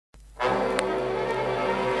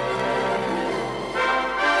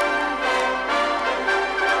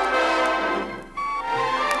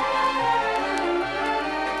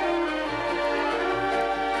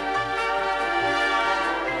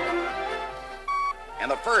In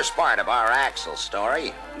the first part of our axle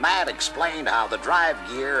story, Matt explained how the drive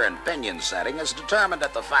gear and pinion setting is determined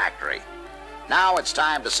at the factory. Now it's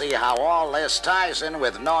time to see how all this ties in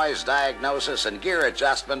with noise diagnosis and gear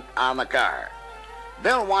adjustment on the car.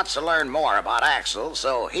 Bill wants to learn more about axles,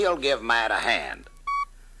 so he'll give Matt a hand.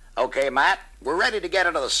 Okay, Matt, we're ready to get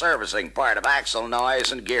into the servicing part of axle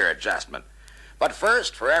noise and gear adjustment. But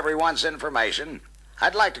first, for everyone's information,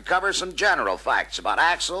 I'd like to cover some general facts about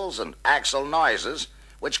axles and axle noises,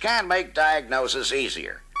 which can make diagnosis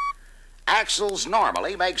easier. Axles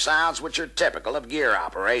normally make sounds which are typical of gear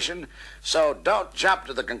operation, so don't jump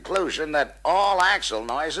to the conclusion that all axle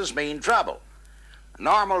noises mean trouble.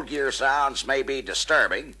 Normal gear sounds may be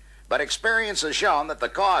disturbing, but experience has shown that the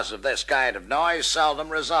cause of this kind of noise seldom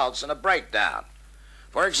results in a breakdown.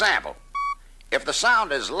 For example, if the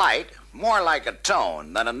sound is light, more like a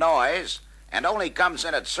tone than a noise, and only comes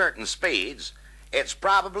in at certain speeds, it's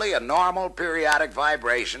probably a normal periodic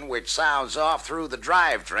vibration which sounds off through the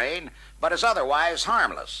drivetrain, but is otherwise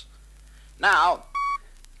harmless. Now,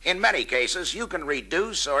 in many cases, you can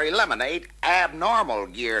reduce or eliminate abnormal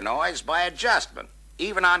gear noise by adjustment,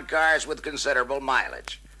 even on cars with considerable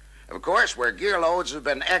mileage. Of course, where gear loads have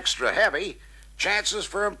been extra heavy, chances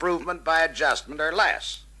for improvement by adjustment are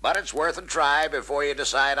less, but it's worth a try before you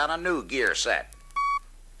decide on a new gear set.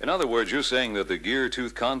 In other words, you're saying that the gear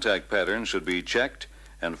tooth contact pattern should be checked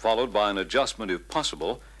and followed by an adjustment if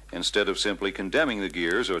possible, instead of simply condemning the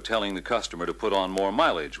gears or telling the customer to put on more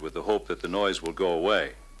mileage with the hope that the noise will go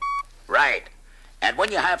away. Right. And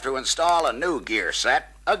when you have to install a new gear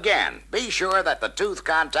set, again, be sure that the tooth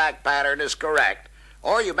contact pattern is correct,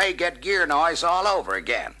 or you may get gear noise all over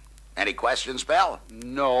again. Any questions, Bill?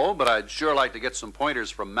 No, but I'd sure like to get some pointers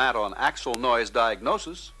from Matt on axle noise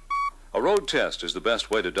diagnosis. A road test is the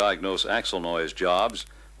best way to diagnose axle noise jobs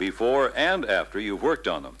before and after you've worked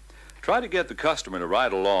on them. Try to get the customer to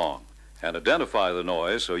ride along and identify the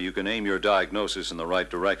noise so you can aim your diagnosis in the right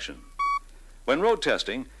direction. When road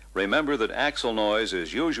testing, remember that axle noise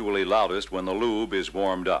is usually loudest when the lube is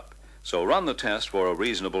warmed up, so run the test for a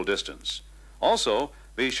reasonable distance. Also,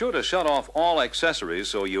 be sure to shut off all accessories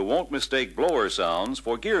so you won't mistake blower sounds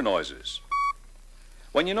for gear noises.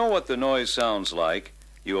 When you know what the noise sounds like,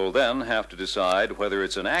 you'll then have to decide whether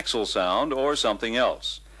it's an axle sound or something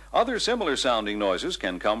else. Other similar sounding noises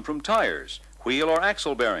can come from tires, wheel or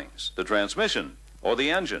axle bearings, the transmission, or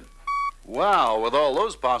the engine. Wow, with all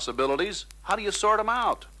those possibilities, how do you sort them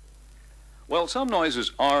out? Well, some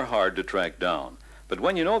noises are hard to track down, but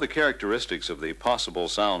when you know the characteristics of the possible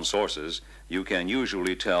sound sources, you can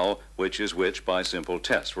usually tell which is which by simple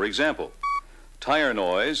tests. For example, tire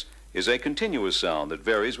noise is a continuous sound that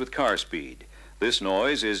varies with car speed. This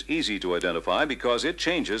noise is easy to identify because it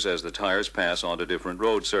changes as the tires pass onto different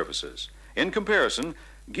road surfaces. In comparison,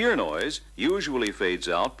 gear noise usually fades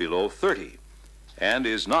out below 30 and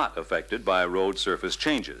is not affected by road surface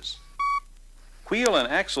changes. Wheel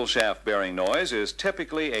and axle shaft bearing noise is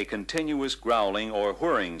typically a continuous growling or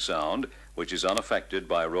whirring sound which is unaffected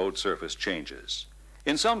by road surface changes.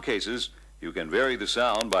 In some cases, you can vary the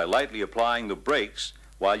sound by lightly applying the brakes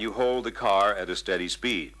while you hold the car at a steady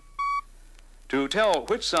speed. To tell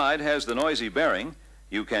which side has the noisy bearing,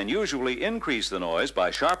 you can usually increase the noise by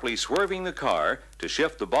sharply swerving the car to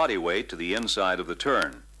shift the body weight to the inside of the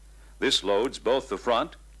turn. This loads both the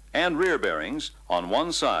front and rear bearings on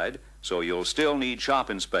one side, so you'll still need shop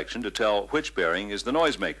inspection to tell which bearing is the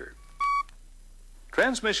noisemaker.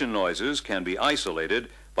 Transmission noises can be isolated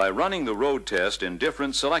by running the road test in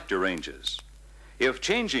different selector ranges. If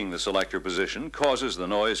changing the selector position causes the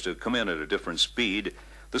noise to come in at a different speed,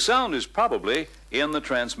 the sound is probably in the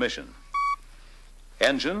transmission.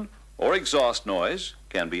 Engine or exhaust noise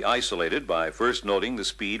can be isolated by first noting the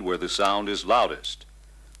speed where the sound is loudest.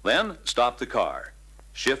 Then stop the car,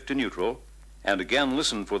 shift to neutral, and again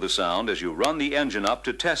listen for the sound as you run the engine up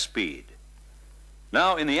to test speed.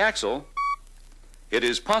 Now in the axle, it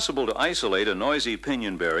is possible to isolate a noisy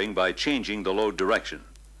pinion bearing by changing the load direction.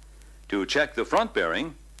 To check the front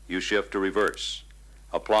bearing, you shift to reverse,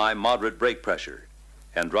 apply moderate brake pressure,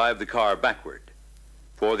 and drive the car backward.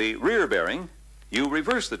 For the rear bearing, you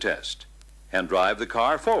reverse the test and drive the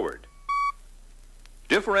car forward.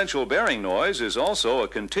 Differential bearing noise is also a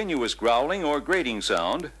continuous growling or grating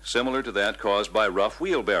sound similar to that caused by rough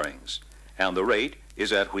wheel bearings, and the rate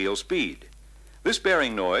is at wheel speed. This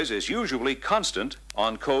bearing noise is usually constant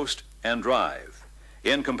on coast and drive.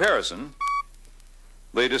 In comparison,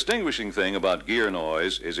 the distinguishing thing about gear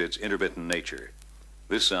noise is its intermittent nature.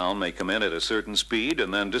 This sound may come in at a certain speed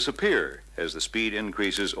and then disappear as the speed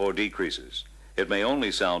increases or decreases. It may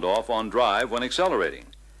only sound off on drive when accelerating.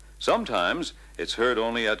 Sometimes it's heard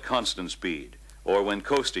only at constant speed, or when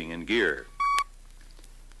coasting in gear.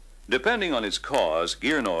 Depending on its cause,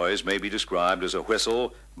 gear noise may be described as a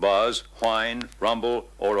whistle, buzz, whine, rumble,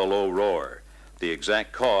 or a low roar. The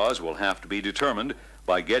exact cause will have to be determined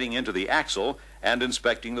by getting into the axle and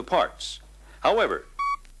inspecting the parts. However,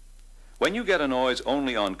 when you get a noise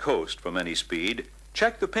only on coast from any speed,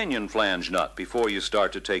 check the pinion flange nut before you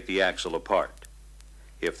start to take the axle apart.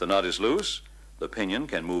 If the nut is loose, the pinion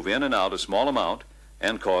can move in and out a small amount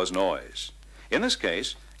and cause noise. In this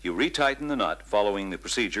case, you retighten the nut following the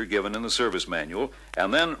procedure given in the service manual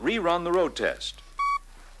and then rerun the road test.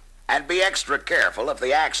 And be extra careful if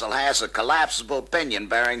the axle has a collapsible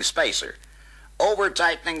pinion-bearing spacer.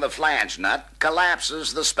 Over-tightening the flange nut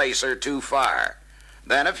collapses the spacer too far.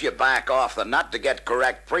 Then if you back off the nut to get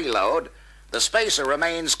correct preload, the spacer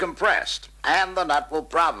remains compressed, and the nut will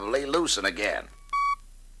probably loosen again.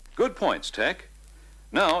 Good points, Tech.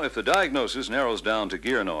 Now, if the diagnosis narrows down to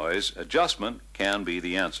gear noise, adjustment can be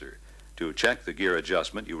the answer. To check the gear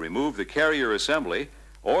adjustment, you remove the carrier assembly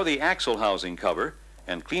or the axle housing cover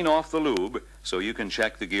and clean off the lube so you can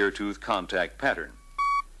check the gear tooth contact pattern.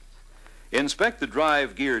 Inspect the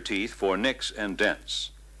drive gear teeth for nicks and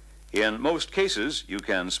dents. In most cases, you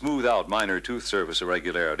can smooth out minor tooth surface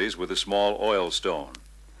irregularities with a small oil stone.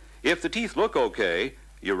 If the teeth look okay,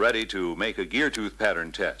 you're ready to make a gear tooth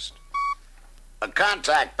pattern test. A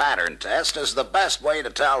contact pattern test is the best way to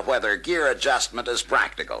tell whether gear adjustment is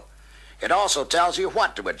practical. It also tells you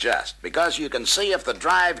what to adjust, because you can see if the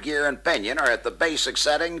drive gear and pinion are at the basic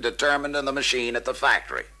setting determined in the machine at the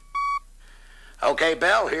factory. Okay,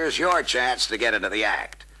 Bill, here's your chance to get into the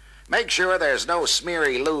act. Make sure there's no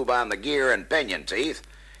smeary lube on the gear and pinion teeth,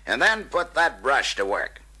 and then put that brush to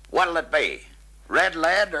work. What'll it be? Red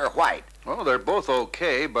lead or white? Well, they're both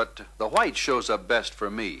okay, but the white shows up best for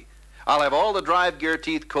me. I'll have all the drive gear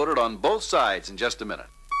teeth coated on both sides in just a minute.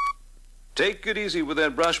 Take it easy with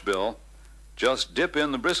that brush, Bill. Just dip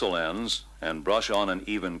in the bristle ends and brush on an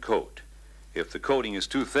even coat. If the coating is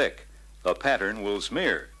too thick, the pattern will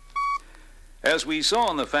smear. As we saw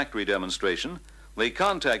in the factory demonstration, the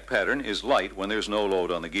contact pattern is light when there's no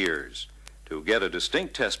load on the gears. To get a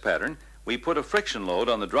distinct test pattern, we put a friction load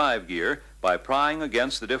on the drive gear by prying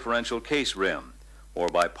against the differential case rim, or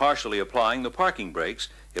by partially applying the parking brakes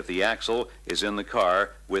if the axle is in the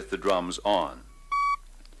car with the drums on.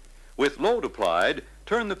 With load applied,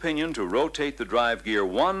 turn the pinion to rotate the drive gear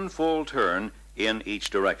one full turn in each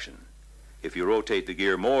direction. If you rotate the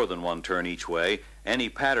gear more than one turn each way, any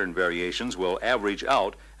pattern variations will average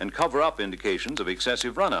out and cover up indications of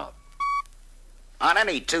excessive runout. On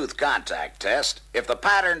any tooth contact test, if the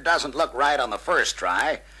pattern doesn't look right on the first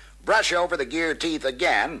try, brush over the gear teeth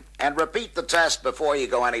again and repeat the test before you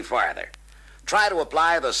go any farther. Try to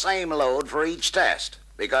apply the same load for each test,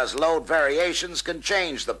 because load variations can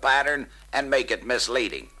change the pattern and make it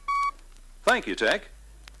misleading. Thank you, Tech.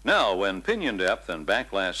 Now, when pinion depth and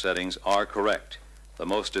backlash settings are correct, the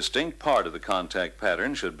most distinct part of the contact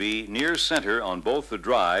pattern should be near center on both the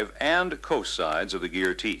drive and coast sides of the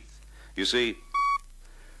gear teeth. You see,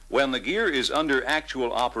 when the gear is under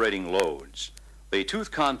actual operating loads, the tooth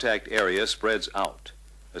contact area spreads out,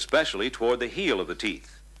 especially toward the heel of the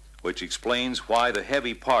teeth, which explains why the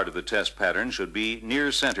heavy part of the test pattern should be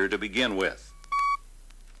near center to begin with.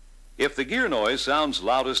 If the gear noise sounds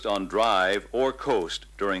loudest on drive or coast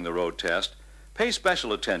during the road test, pay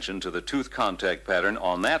special attention to the tooth contact pattern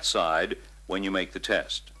on that side when you make the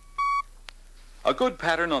test. A good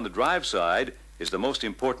pattern on the drive side is the most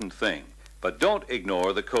important thing, but don't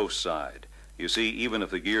ignore the coast side. You see, even if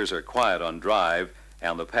the gears are quiet on drive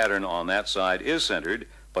and the pattern on that side is centered,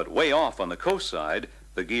 but way off on the coast side,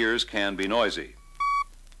 the gears can be noisy.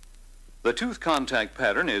 The tooth contact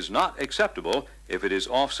pattern is not acceptable if it is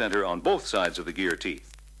off-center on both sides of the gear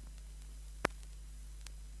teeth.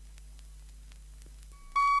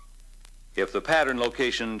 If the pattern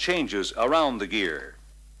location changes around the gear,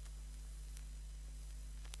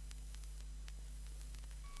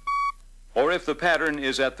 or if the pattern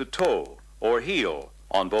is at the toe or heel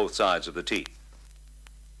on both sides of the teeth.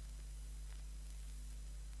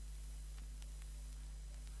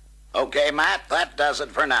 Okay, Matt, that does it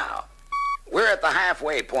for now. We're at the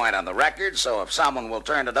halfway point on the record, so if someone will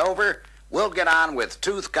turn it over, we'll get on with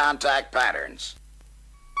tooth contact patterns.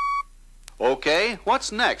 Okay,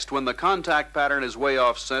 what's next when the contact pattern is way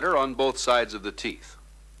off center on both sides of the teeth?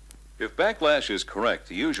 If backlash is correct,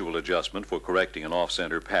 the usual adjustment for correcting an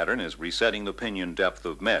off-center pattern is resetting the pinion depth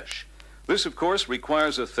of mesh. This, of course,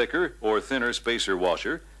 requires a thicker or thinner spacer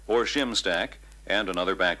washer or shim stack and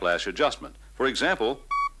another backlash adjustment. For example,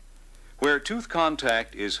 where tooth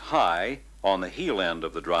contact is high on the heel end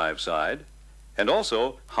of the drive side, And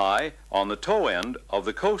also high on the toe end of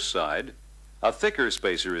the coast side, a thicker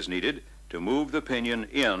spacer is needed to move the pinion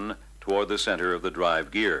in toward the center of the drive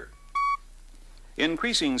gear.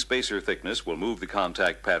 Increasing spacer thickness will move the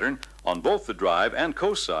contact pattern on both the drive and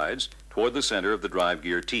coast sides toward the center of the drive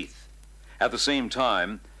gear teeth. At the same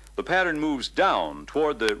time, the pattern moves down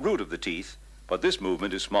toward the root of the teeth, but this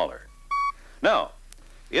movement is smaller. Now,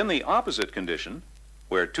 in the opposite condition,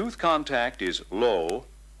 where tooth contact is low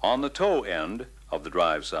on the toe end of the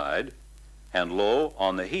drive side and low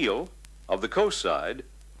on the heel of the coast side,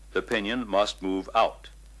 the pinion must move out,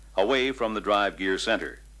 away from the drive gear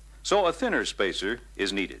center. So a thinner spacer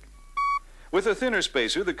is needed. With a thinner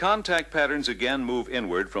spacer, the contact patterns again move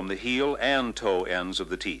inward from the heel and toe ends of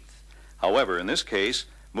the teeth. However, in this case,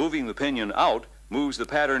 moving the pinion out moves the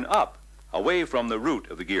pattern up, away from the root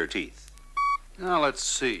of the gear teeth. Now let's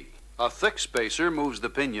see. A thick spacer moves the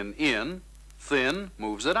pinion in, thin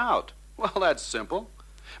moves it out. Well, that's simple.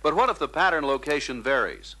 But what if the pattern location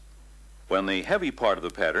varies? When the heavy part of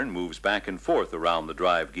the pattern moves back and forth around the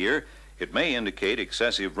drive gear, it may indicate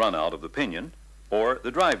excessive runout of the pinion or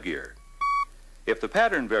the drive gear. If the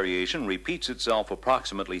pattern variation repeats itself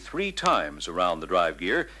approximately 3 times around the drive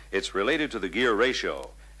gear, it's related to the gear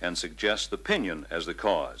ratio and suggests the pinion as the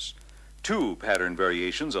cause. 2 pattern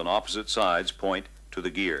variations on opposite sides point to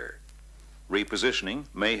the gear. Repositioning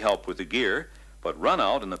may help with the gear, but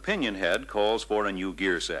runout in the pinion head calls for a new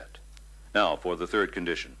gear set. Now for the third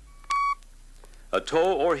condition. A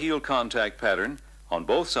toe or heel contact pattern on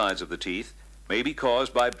both sides of the teeth may be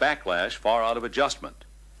caused by backlash far out of adjustment.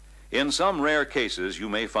 In some rare cases, you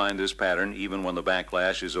may find this pattern even when the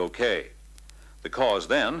backlash is okay. The cause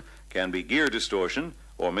then can be gear distortion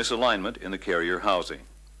or misalignment in the carrier housing.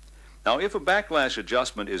 Now, if a backlash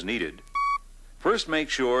adjustment is needed, first make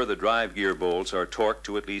sure the drive gear bolts are torqued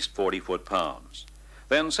to at least 40 foot-pounds.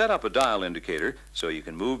 Then set up a dial indicator so you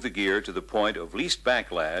can move the gear to the point of least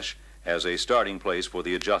backlash as a starting place for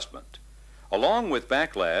the adjustment. Along with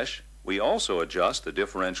backlash, we also adjust the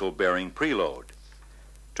differential bearing preload.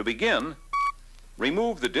 To begin,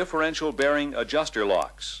 remove the differential bearing adjuster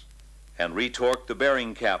locks and retorque the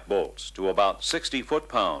bearing cap bolts to about 60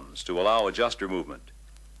 foot-pounds to allow adjuster movement.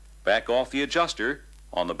 Back off the adjuster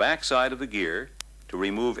on the back side of the gear to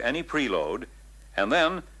remove any preload, and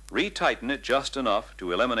then retighten it just enough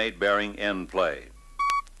to eliminate bearing end play.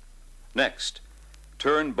 Next,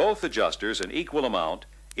 turn both adjusters an equal amount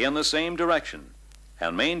in the same direction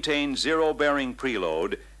and maintain 0 bearing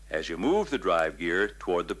preload as you move the drive gear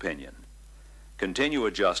toward the pinion. Continue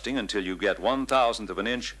adjusting until you get 1/1000th of an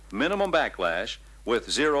inch minimum backlash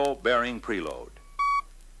with 0 bearing preload.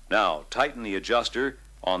 Now tighten the adjuster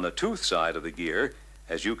on the tooth side of the gear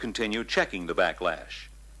as you continue checking the backlash.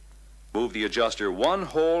 Move the adjuster 1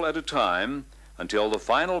 hole at a time until the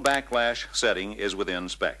final backlash setting is within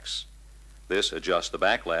specs. This adjusts the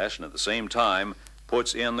backlash and at the same time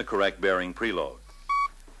puts in the correct bearing preload.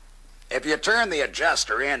 If you turn the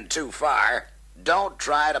adjuster in too far, don't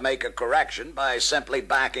try to make a correction by simply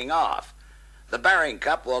backing off. The bearing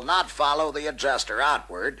cup will not follow the adjuster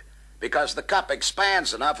outward because the cup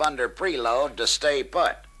expands enough under preload to stay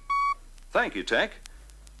put. Thank you, Tech.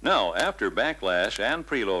 Now, after backlash and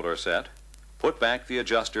preload are set, put back the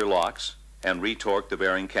adjuster locks and retorque the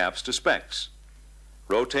bearing caps to specs.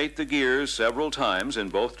 Rotate the gears several times in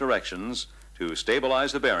both directions to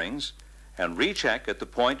stabilize the bearings and recheck at the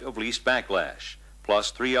point of least backlash, plus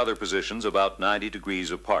 3 other positions about 90 degrees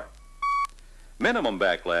apart. Minimum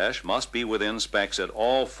backlash must be within specs at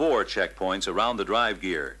all 4 checkpoints around the drive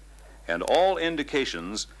gear, and all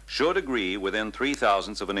indications should agree within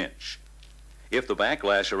 0.003 of an inch. If the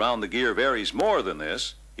backlash around the gear varies more than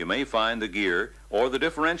this, you may find the gear or the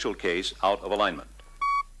differential case out of alignment.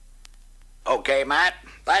 Okay, Matt,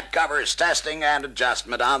 that covers testing and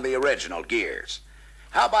adjustment on the original gears.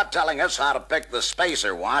 How about telling us how to pick the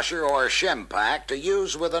spacer washer or shim pack to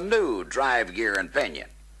use with a new drive gear and pinion?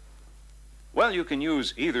 Well, you can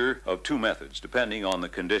use either of 2 methods depending on the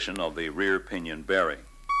condition of the rear pinion bearing.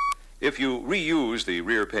 If you reuse the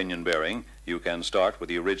rear pinion bearing, you can start with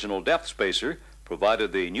the original depth spacer,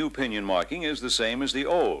 provided the new pinion marking is the same as the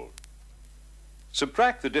old.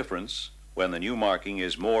 Subtract the difference when the new marking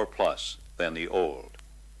is more plus than the old.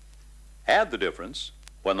 Add the difference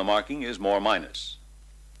when the marking is more minus.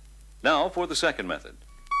 Now for the second method.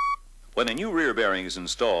 When a new rear bearing is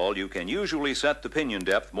installed, you can usually set the pinion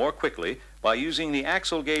depth more quickly by using the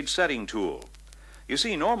axle gauge setting tool. You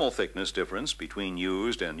see, normal thickness difference between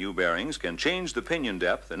used and new bearings can change the pinion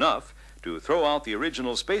depth enough to throw out the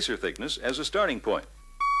original spacer thickness as a starting point.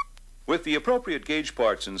 With the appropriate gauge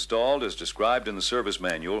parts installed as described in the service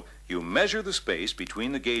manual, you measure the space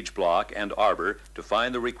between the gauge block and arbor to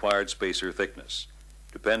find the required spacer thickness.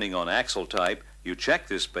 Depending on axle type, you check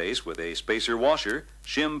this space with a spacer washer,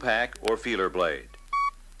 shim pack, or feeler blade.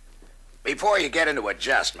 Before you get into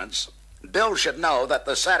adjustments, Bill should know that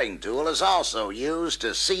the setting tool is also used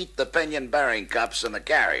to seat the pinion bearing cups in the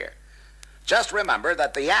carrier. Just remember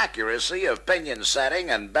that the accuracy of pinion setting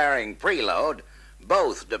and bearing preload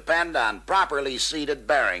both depend on properly seated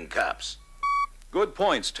bearing cups. Good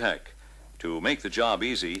points, Tech. To make the job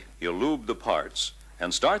easy, you'll lube the parts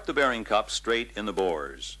and start the bearing cups straight in the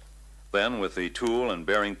bores. Then, with the tool and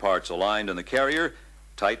bearing parts aligned in the carrier,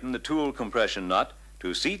 tighten the tool compression nut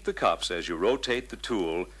to seat the cups as you rotate the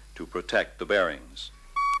tool to protect the bearings.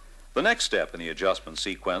 The next step in the adjustment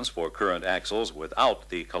sequence for current axles without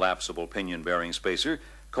the collapsible pinion bearing spacer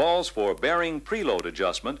calls for bearing preload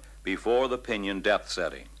adjustment before the pinion depth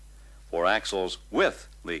setting. For axles with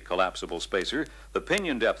the collapsible spacer, the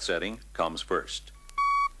pinion depth setting comes first.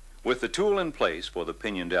 With the tool in place for the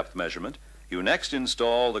pinion depth measurement, you next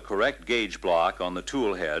install the correct gauge block on the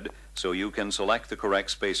tool head so you can select the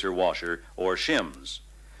correct spacer washer or shims.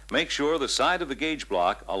 Make sure the side of the gauge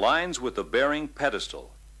block aligns with the bearing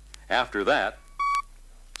pedestal. After that,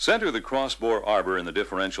 center the crossbore arbor in the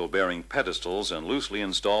differential bearing pedestals and loosely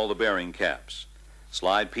install the bearing caps.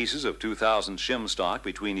 Slide pieces of 2000 shim stock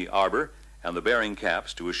between the arbor and the bearing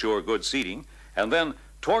caps to assure good seating, and then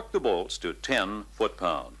torque the bolts to 10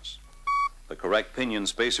 foot-pounds. The correct pinion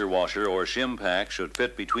spacer washer or shim pack should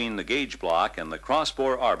fit between the gauge block and the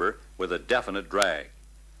crossbore arbor with a definite drag.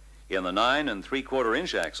 In the 9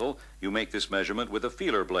 3/4-inch axle, you make this measurement with a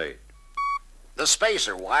feeler blade. The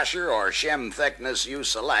spacer washer or shim thickness you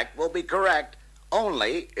select will be correct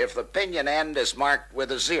only if the pinion end is marked with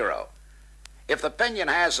a 0. If the pinion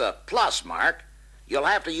has a plus mark, you'll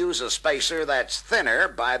have to use a spacer that's thinner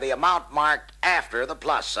by the amount marked after the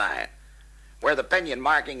plus sign. Where the pinion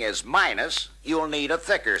marking is minus, you'll need a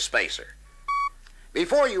thicker spacer.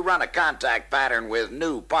 Before you run a contact pattern with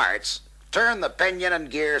new parts, turn the pinion and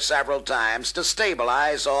gear several times to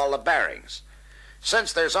stabilize all the bearings.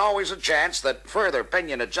 Since there's always a chance that further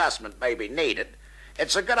pinion adjustment may be needed,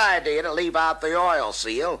 it's a good idea to leave out the oil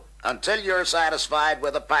seal until you're satisfied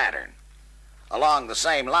with the pattern. Along the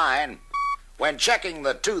same line, when checking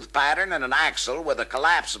the tooth pattern in an axle with a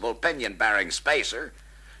collapsible pinion bearing spacer,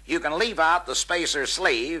 you can leave out the spacer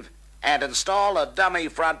sleeve and install a dummy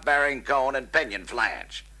front bearing cone and pinion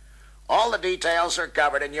flange. All the details are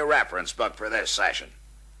covered in your reference book for this session.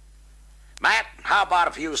 Matt, how about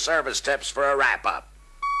a few service tips for a wrap-up?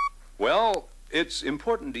 Well, it's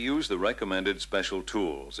important to use the recommended special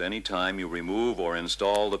tools anytime you remove or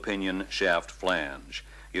install the pinion shaft flange.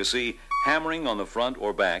 You see, hammering on the front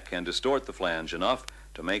or back can distort the flange enough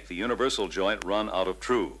to make the universal joint run out of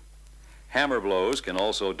true. Hammer blows can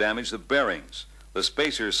also damage the bearings, the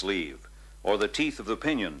spacer sleeve, or the teeth of the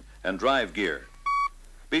pinion and drive gear.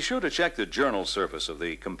 Be sure to check the journal surface of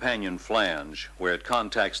the companion flange where it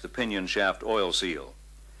contacts the pinion shaft oil seal.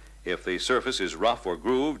 If the surface is rough or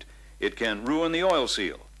grooved, it can ruin the oil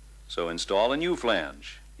seal, so install a new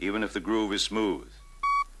flange, even if the groove is smooth.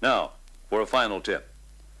 Now, for a final tip.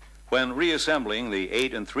 When reassembling the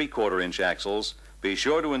 8 3/4-inch axles, be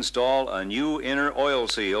sure to install a new inner oil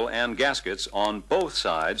seal and gaskets on both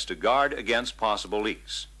sides to guard against possible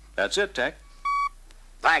leaks. That's it, Tech.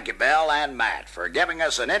 Thank you, Bill and Matt, for giving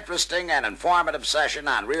us an interesting and informative session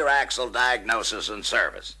on rear axle diagnosis and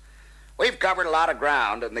service. We've covered a lot of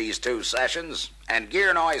ground in these 2 sessions, and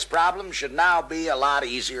gear noise problems should now be a lot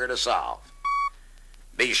easier to solve.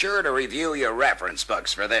 Be sure to review your reference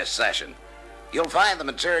books for this session. You'll find the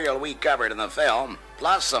material we covered in the film,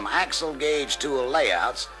 plus some axle gauge tool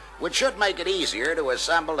layouts, which should make it easier to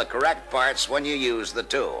assemble the correct parts when you use the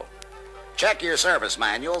tool. Check your service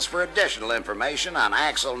manuals for additional information on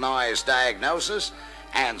axle noise diagnosis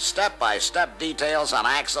and step-by-step details on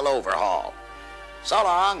axle overhaul. So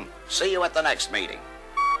long. See you at the next meeting.